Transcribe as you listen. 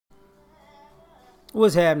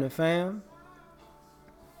What's happening, fam?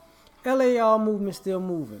 L.A.R movement still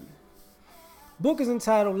moving. Book is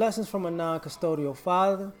entitled Lessons from a Non-Custodial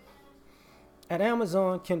Father at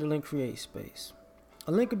Amazon, Kindle, and Create Space.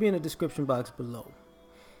 A link will be in the description box below.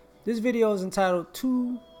 This video is entitled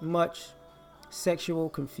Too Much Sexual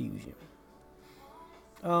Confusion.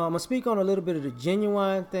 I'm going to speak on a little bit of the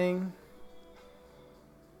genuine thing.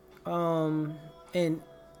 And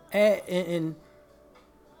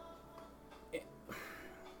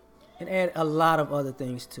add a lot of other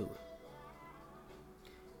things to it.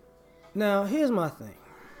 Now, here's my thing.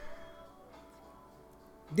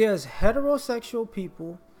 There's heterosexual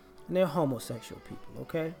people and there are homosexual people,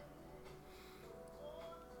 okay?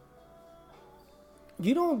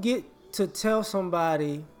 You don't get to tell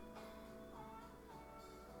somebody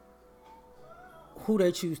who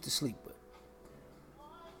they choose to sleep with,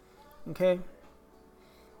 okay?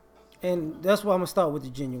 And that's why I'm going to start with the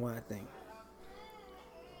genuine thing.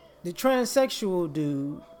 The transsexual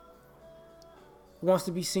dude wants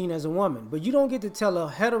to be seen as a woman, but you don't get to tell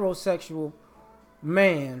a heterosexual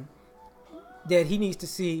man that he needs to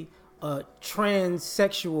see a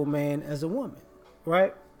transsexual man as a woman,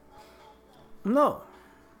 right? No.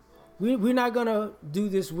 We're not going to do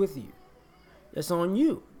this with you. It's on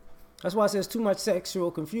you. That's why it says too much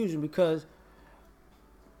sexual confusion, because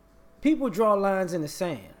people draw lines in the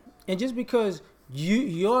sand. And just because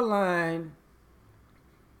your line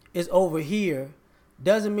is over here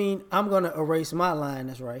doesn't mean I'm going to erase my line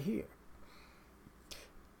that's right here.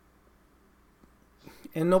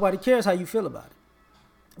 And nobody cares how you feel about it.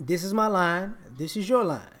 This is my line. This is your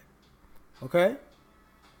line. Okay?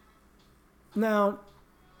 Now,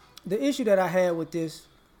 the issue that I had with this,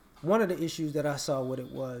 one of the issues that I saw with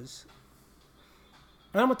it was,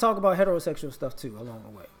 and I'm going to talk about heterosexual stuff too along the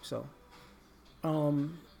way. So,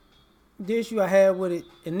 the issue I had with it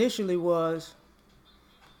initially was,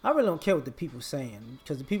 I really don't care what the people saying,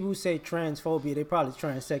 because the people who say transphobia, they probably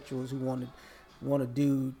transsexuals who want a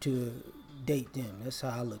dude to date them. That's how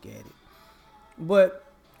I look at it. But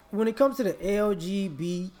when it comes to the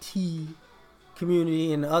LGBT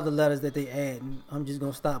community and the other letters that they add, I'm just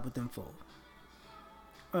gonna stop with them for.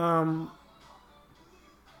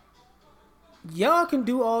 Y'all can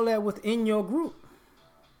do all that within your group.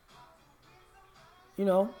 You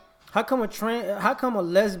know. How come a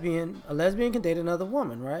lesbian can date another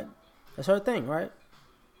woman, right? That's her thing, right?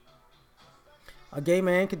 A gay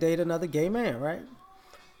man can date another gay man, right?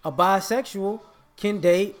 A bisexual can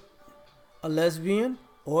date a lesbian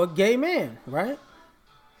or a gay man, right?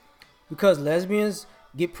 Because lesbians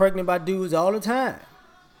get pregnant by dudes all the time.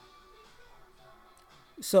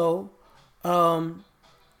 So, a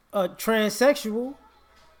transsexual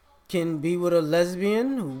can be with a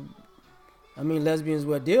lesbian who, lesbians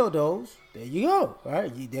wear dildos. There you go,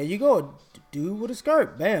 right? There you go. Dude with a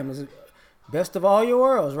skirt. Bam. It's best of all your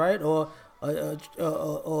worlds, right? Or a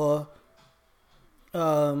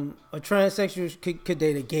transsexual could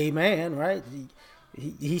date a gay man, right?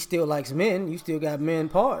 He still likes men. You still got men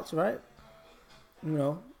parts, right? You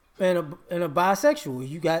know, and a bisexual,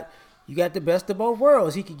 you got the best of both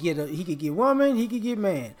worlds. He could get woman. He could get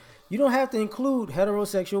man. You don't have to include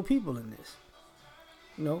heterosexual people in this.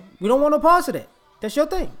 You know, we don't want no parts of that. That's your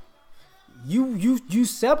thing. You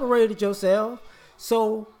separated yourself,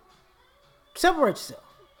 so separate yourself.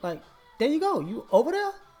 Like, there you go. You over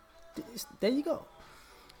there? There you go.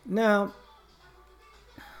 Now,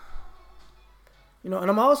 you know,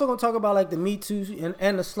 and I'm also gonna talk about like the Me Too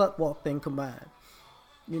and the slut walk thing combined.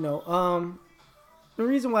 You know, the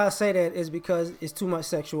reason why I say that is because it's too much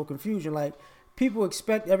sexual confusion. Like, people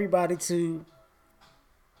expect everybody to.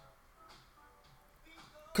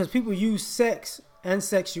 Because people use sex and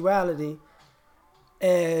sexuality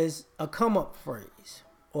as a come-up phrase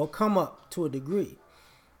or come up to a degree.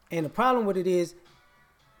 And the problem with it is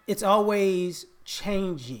it's always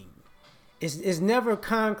changing. It's never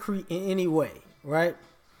concrete in any way, right?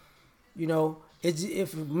 You know,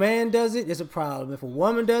 if a man does it, it's a problem. If a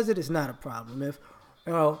woman does it, it's not a problem. If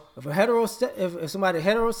somebody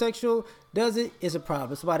heterosexual does it, it's a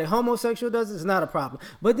problem. If somebody homosexual does it, it's not a problem.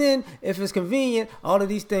 But then, if it's convenient, all of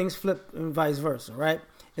these things flip and vice versa, right?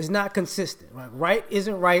 It's not consistent, right? Right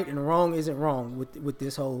isn't right and wrong isn't wrong with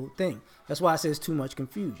this whole thing. That's why I say it's too much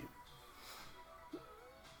confusion.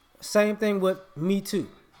 Same thing with Me Too.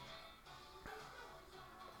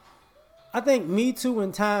 I think Me Too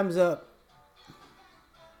and Time's Up,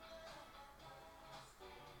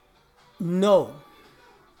 no.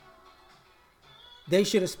 They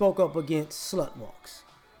should have spoke up against slut walks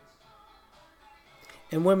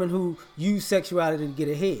and women who use sexuality to get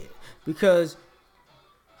ahead. Because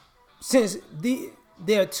since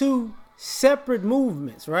there are two separate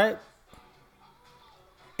movements, right?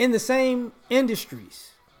 In the same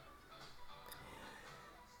industries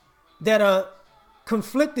that are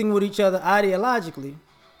conflicting with each other ideologically,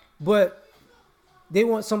 but they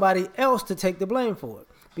want somebody else to take the blame for it.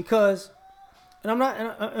 Because, and I'm not,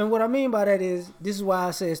 and what I mean by that is, this is why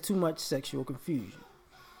I say it's too much sexual confusion,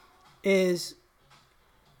 is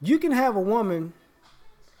you can have a woman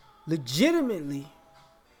legitimately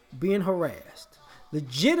being harassed,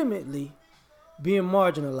 legitimately being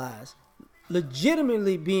marginalized,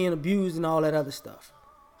 legitimately being abused and all that other stuff.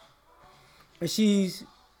 And she's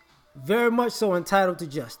very much so entitled to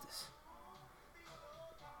justice.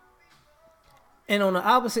 And on the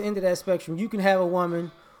opposite end of that spectrum, you can have a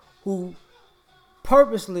woman who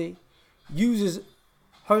purposely uses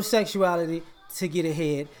her sexuality to get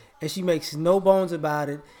ahead, and she makes no bones about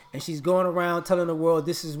it, and she's going around telling the world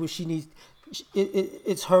this is what she needs.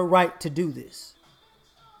 It's her right to do this.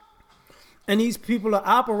 And these people are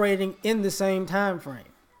operating in the same time frame,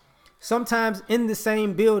 sometimes in the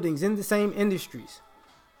same buildings, in the same industries.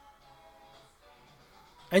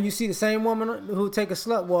 And you see the same woman who take a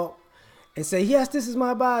slut walk and say, yes, this is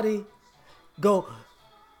my body,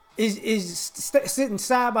 is sitting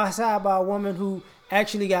side by a woman who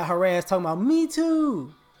actually got harassed talking about me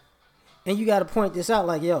too. And you got to point this out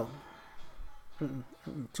like, yo,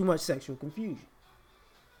 too much sexual confusion.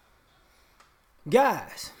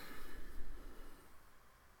 Guys,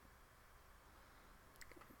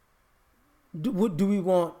 do we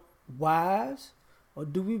want wives, or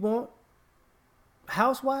do we want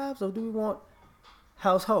housewives, or do we want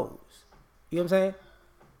households? You know what I'm saying?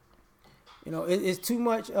 You know, it's too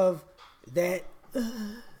much of that.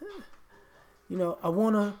 I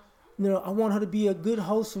want her to be a good,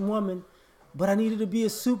 wholesome woman, but I need her to be a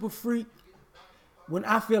super freak when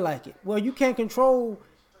I feel like it. Well, you can't control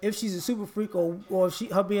if she's a super freak or if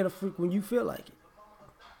her being a freak when you feel like it.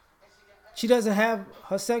 She doesn't have,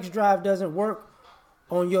 her sex drive doesn't work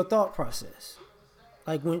on your thought process.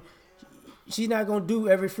 Like when she's not going to do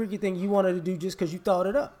every freaky thing you want her to do just because you thought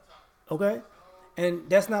it up. Okay? And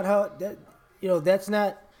that's not her, that's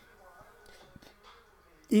not,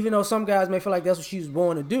 even though some guys may feel like that's what she was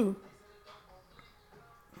born to do,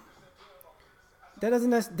 that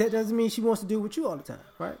doesn't mean she wants to do it with you all the time,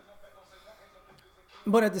 right?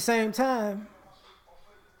 But at the same time,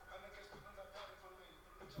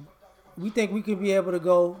 we think we could be able to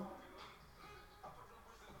go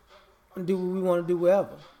and do what we want to do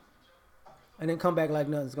wherever, and then come back like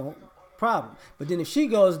nothing's going problem. But then if she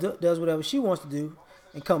goes does whatever she wants to do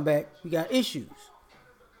and come back, we got issues.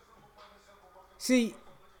 See,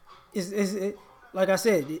 it's like I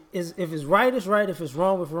said, if it's right, it's right. If it's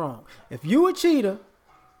wrong, it's wrong. If you a cheater,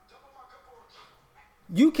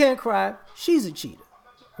 you can't cry. She's a cheater,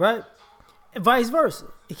 right? And vice versa.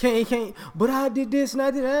 It can't. But I did this and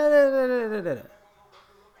I did that.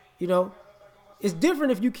 It's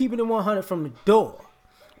different if you keep it in 100 from the door.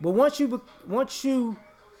 But once you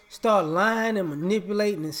start lying and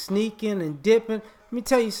manipulating and sneaking and dipping, let me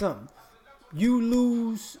tell you something. You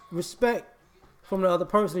lose respect from the other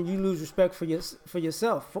person. You lose respect for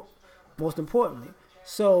yourself, most importantly.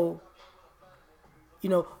 So,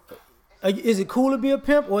 is it cool to be a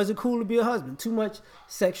pimp or is it cool to be a husband? Too much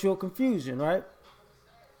sexual confusion, right?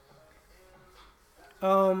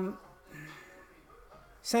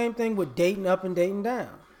 Same thing with dating up and dating down.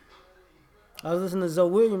 I was listening to Zoe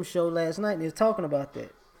Williams' show last night and he was talking about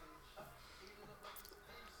that.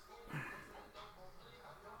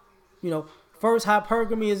 First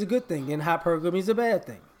hypergamy is a good thing, then hypergamy is a bad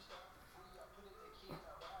thing.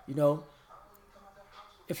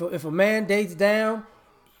 If a man dates down,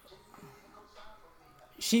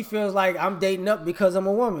 she feels like I'm dating up because I'm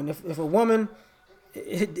a woman. If a woman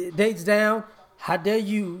dates down, how dare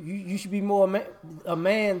you? You should be more a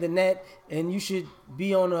man than that, and you should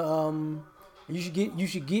be on a you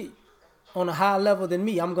should get on a higher level than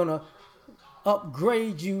me. I'm gonna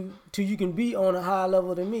upgrade you till you can be on a higher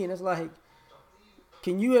level than me. And it's like,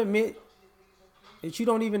 can you admit that you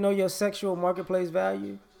don't even know your sexual marketplace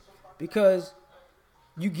value? Because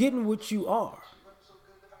you getting what you are.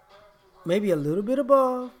 Maybe a little bit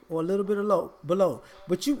above or a little bit below.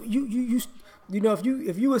 But if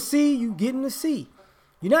you a C, you getting a C.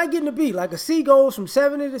 You're not getting a B. Like a C goes from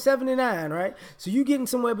 70 to 79, right? So you getting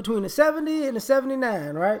somewhere between the 70 and the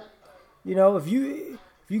 79, right? If you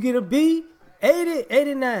get a B, 80,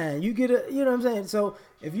 89. You get what I'm saying? So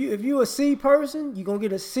if you a C person, you're gonna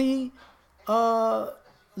get a C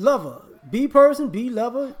lover. B person, B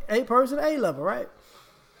lover, A person, A lover, right?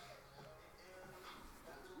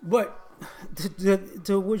 But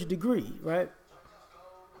to which degree, right?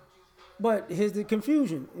 But here's the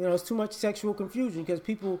confusion. It's too much sexual confusion because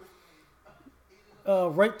people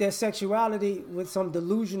rate their sexuality with some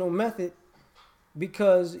delusional method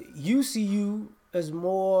because you see you as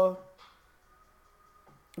more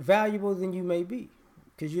valuable than you may be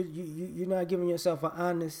because you're not giving yourself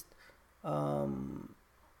an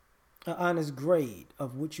honest grade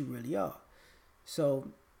of what you really are. So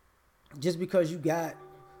just because you got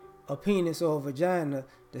a penis or a vagina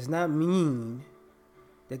does not mean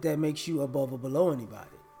that makes you above or below anybody.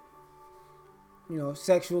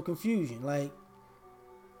 Sexual confusion. Like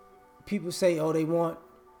people say, oh, they want,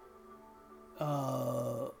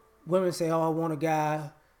 women say, oh, I want a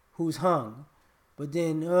guy who's hung. But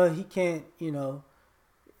then he can't,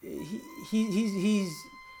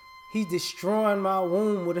 he's destroying my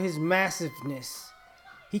womb with his massiveness.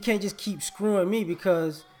 He can't just keep screwing me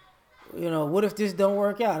because, what if this don't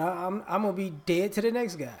work out? I'm going to be dead to the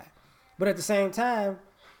next guy. But at the same time,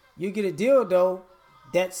 you get a dildo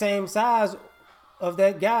that same size of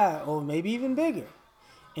that guy or maybe even bigger.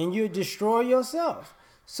 And you destroy yourself.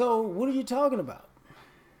 So what are you talking about?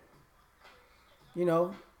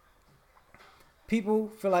 People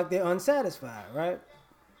feel like they're unsatisfied, right?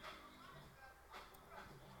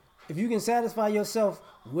 If you can satisfy yourself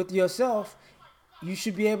with yourself, you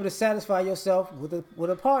should be able to satisfy yourself with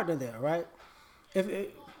a partner there, right?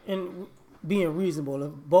 And being reasonable,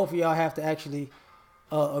 if both of y'all have to actually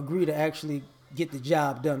agree to actually get the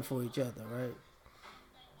job done for each other, right?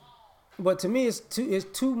 But to me, it's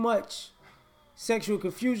too much sexual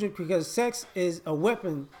confusion because sex is a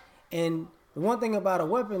weapon, and the one thing about a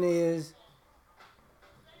weapon is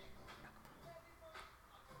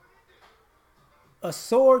a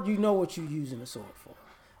sword. You know what you're using a sword for.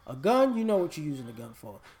 A gun, you know what you're using a gun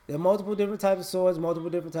for. There are multiple different types of swords, multiple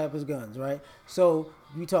different types of guns, right? So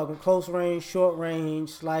you talking close range, short range,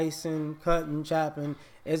 slicing, cutting, chopping.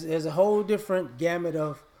 There's a whole different gamut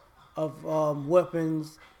of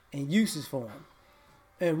weapons and uses for them.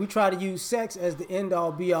 And we try to use sex as the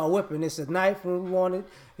end-all, be-all weapon. It's a knife when we want it.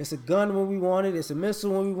 It's a gun when we want it. It's a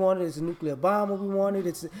missile when we want it. It's a nuclear bomb when we want it.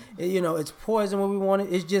 It's poison when we want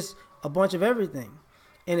it. It's just a bunch of everything.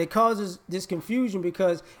 And it causes this confusion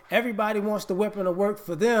because everybody wants the weapon to work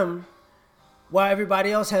for them while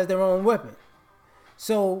everybody else has their own weapon.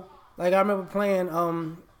 So, like I remember playing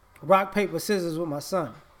rock, paper, scissors with my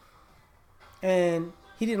son. And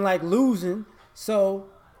he didn't like losing, so,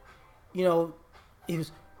 it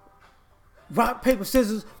was rock, paper,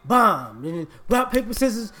 scissors, bomb. And then rock, paper,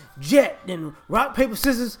 scissors, jet. And rock, paper,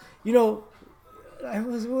 scissors, what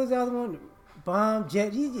was the other one? Bomb,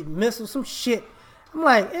 jet, missile, some shit. I'm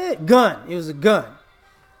like, gun. It was a gun.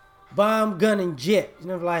 Bomb, gun, and jet.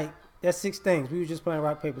 That's 6 things. We were just playing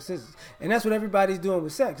rock, paper, scissors. And that's what everybody's doing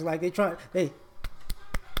with sex. Like, you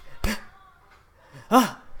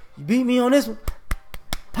beat me on this one.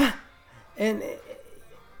 And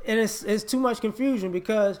it's too much confusion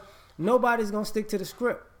because nobody's going to stick to the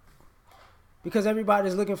script. Because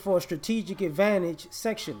everybody's looking for a strategic advantage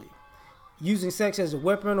sexually. Using sex as a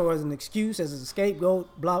weapon or as an excuse, as a scapegoat,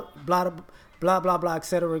 blah, blah, blah, blah, blah, et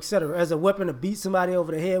cetera, as a weapon to beat somebody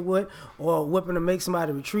over the head with or a weapon to make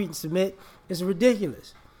somebody retreat and submit. It's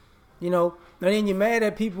ridiculous. And then you're mad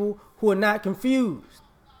at people who are not confused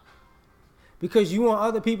because you want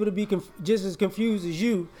other people to be just as confused as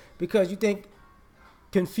you because you think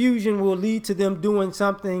confusion will lead to them doing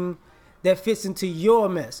something that fits into your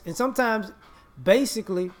mess. And sometimes,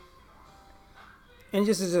 basically, and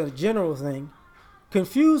just as a general thing,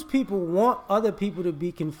 confused people want other people to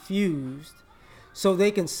be confused so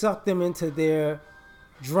they can suck them into their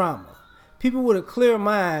drama. People with a clear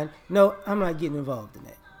mind, no, I'm not getting involved in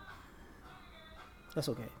that. That's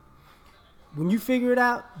okay. When you figure it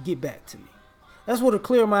out, get back to me. That's what a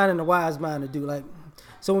clear mind and a wise mind to do.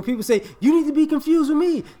 So when people say, you need to be confused with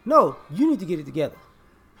me, no, you need to get it together.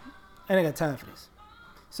 I ain't got time for this.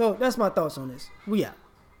 So that's my thoughts on this. We out.